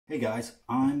Hey guys,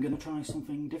 I'm going to try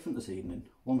something different this evening.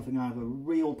 One thing I have a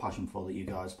real passion for that you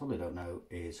guys probably don't know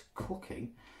is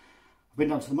cooking. I've been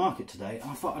down to the market today and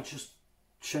I thought I'd just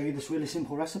show you this really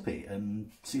simple recipe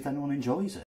and see if anyone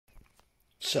enjoys it.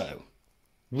 So,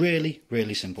 really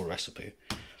simple recipe.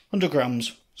 100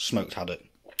 grams smoked haddock.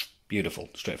 Beautiful,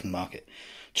 straight from the market.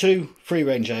 2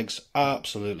 free-range eggs,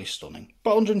 absolutely stunning.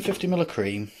 About 150 ml of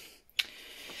cream.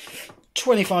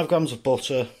 25 grams of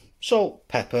butter, salt,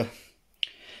 pepper.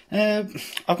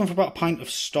 I've gone for about a pint of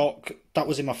stock. That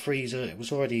was in my freezer. It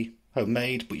was already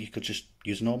homemade, but you could just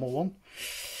use a normal one.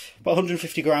 About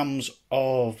 150 grams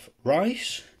of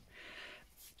rice.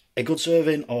 A good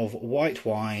serving of white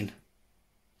wine.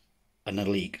 And a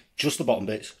leek. Just the bottom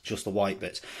bits, just the white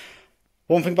bits.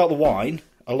 One thing about the wine,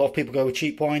 a lot of people go with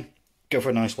cheap wine. Go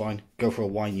for a nice wine. Go for a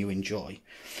wine you enjoy.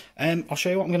 I'll show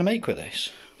you what I'm going to make with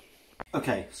this.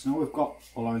 Okay, so now we've got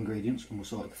all our ingredients and we'll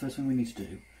sort it. The first thing we need to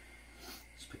do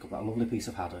is pick up that lovely piece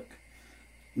of haddock.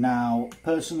 Now,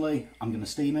 personally, I'm going to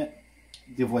steam it.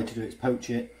 The other way to do it is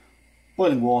poach it.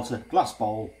 Boiling water, glass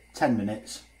bowl, 10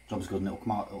 minutes. Job's good and it'll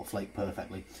come out, it'll flake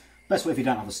perfectly. Best way if you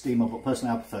don't have a steamer, but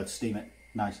personally I prefer to steam it.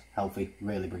 Nice, healthy,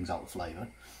 really brings out the flavour.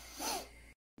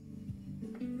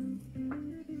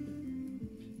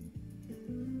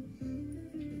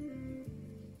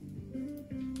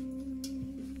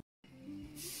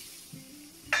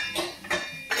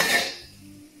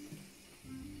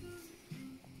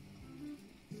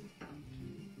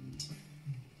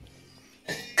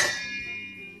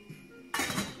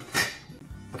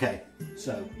 Okay,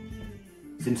 so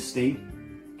it's into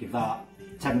steam. Give that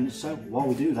 10 minutes or so. While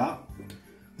we do that,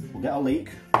 we'll get our leek,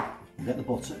 we'll get the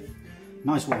butter.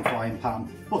 Nice warm frying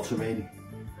pan, butter in,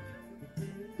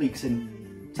 leeks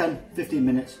in, 10-15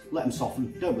 minutes, let them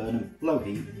soften, don't burn them, low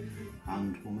heat,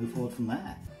 and we'll move forward from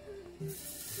there.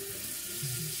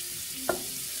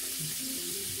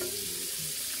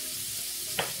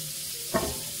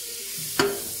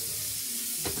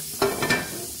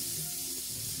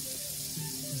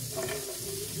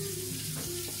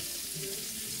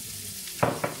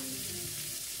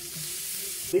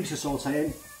 Leeks are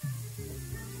sauteing.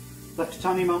 Left a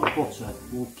tiny amount of butter.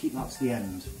 We'll keep that to the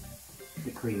end. A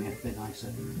bit creamy, a bit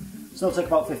nicer. So it'll take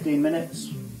about 15 minutes.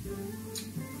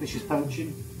 Fish is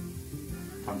poaching.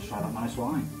 Time to try that nice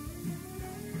wine.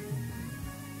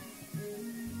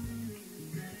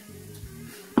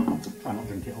 Try not to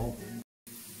drink it all.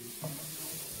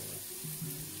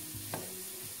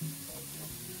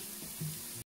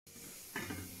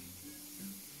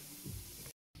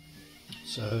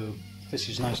 So fish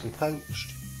is nicely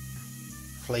poached,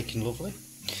 flaking lovely.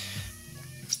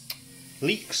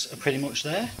 Leeks are pretty much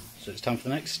there, so it's time for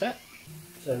the next step.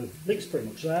 So leeks are pretty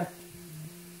much there.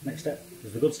 Next step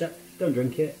is the good step. Don't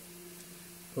drink it.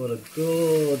 Put a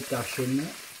good dash in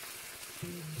there.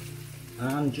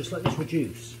 And just let this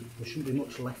reduce. There shouldn't be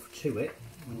much left to it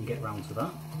when you get round to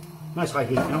that. Nice high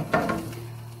heat now.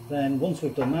 Then once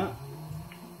we've done that,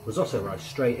 risotto rice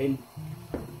straight in.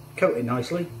 Coat it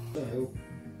nicely. So,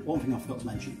 one thing I forgot to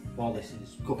mention while this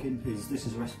is cooking is this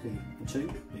is a recipe for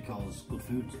 2 because good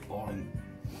food's boring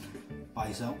by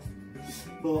yourself.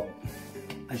 But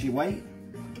as you wait,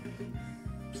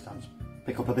 it's time to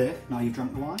pick up a beer now you've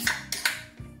drank the wine.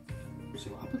 See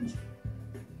what happens.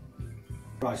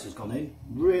 Rice has gone in,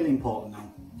 really important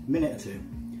now. Minute or 2,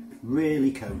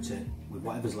 really coat it with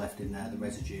whatever's left in there, the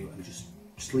residue, and just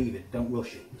leave it, don't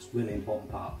rush it. It's a really important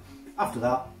part. After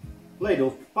that,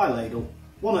 ladle by ladle,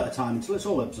 one at a time until it's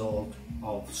all absorbed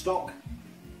of stock.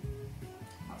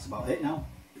 That's about it now.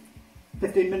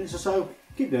 15 minutes or so,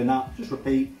 keep doing that, just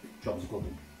repeat, job's good.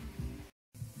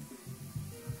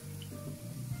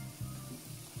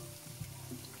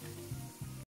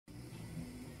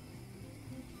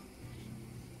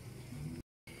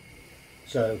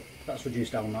 So that's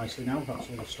reduced down nicely now, that's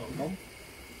all the stock gone.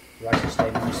 Rice is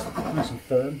staying nice and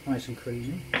firm, nice and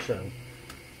creamy. So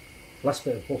last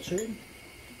bit of butter in.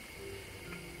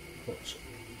 Put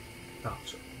that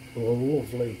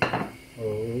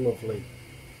lovely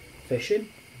fish in,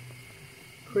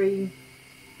 cream,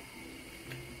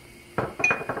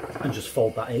 and just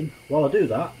fold that in. While I do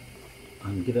that,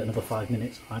 and give it another 5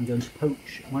 minutes, I'm going to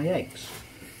poach my eggs.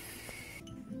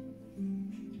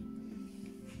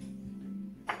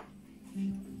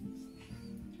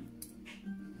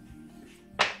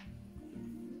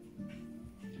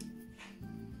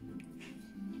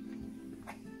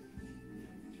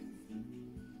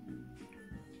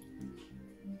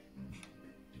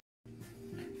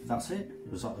 That's it,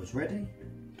 risotto's ready,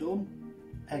 done,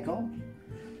 egg on,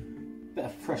 bit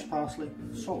of fresh parsley,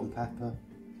 salt and pepper,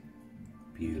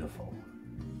 beautiful.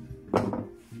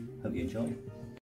 Hope you enjoy.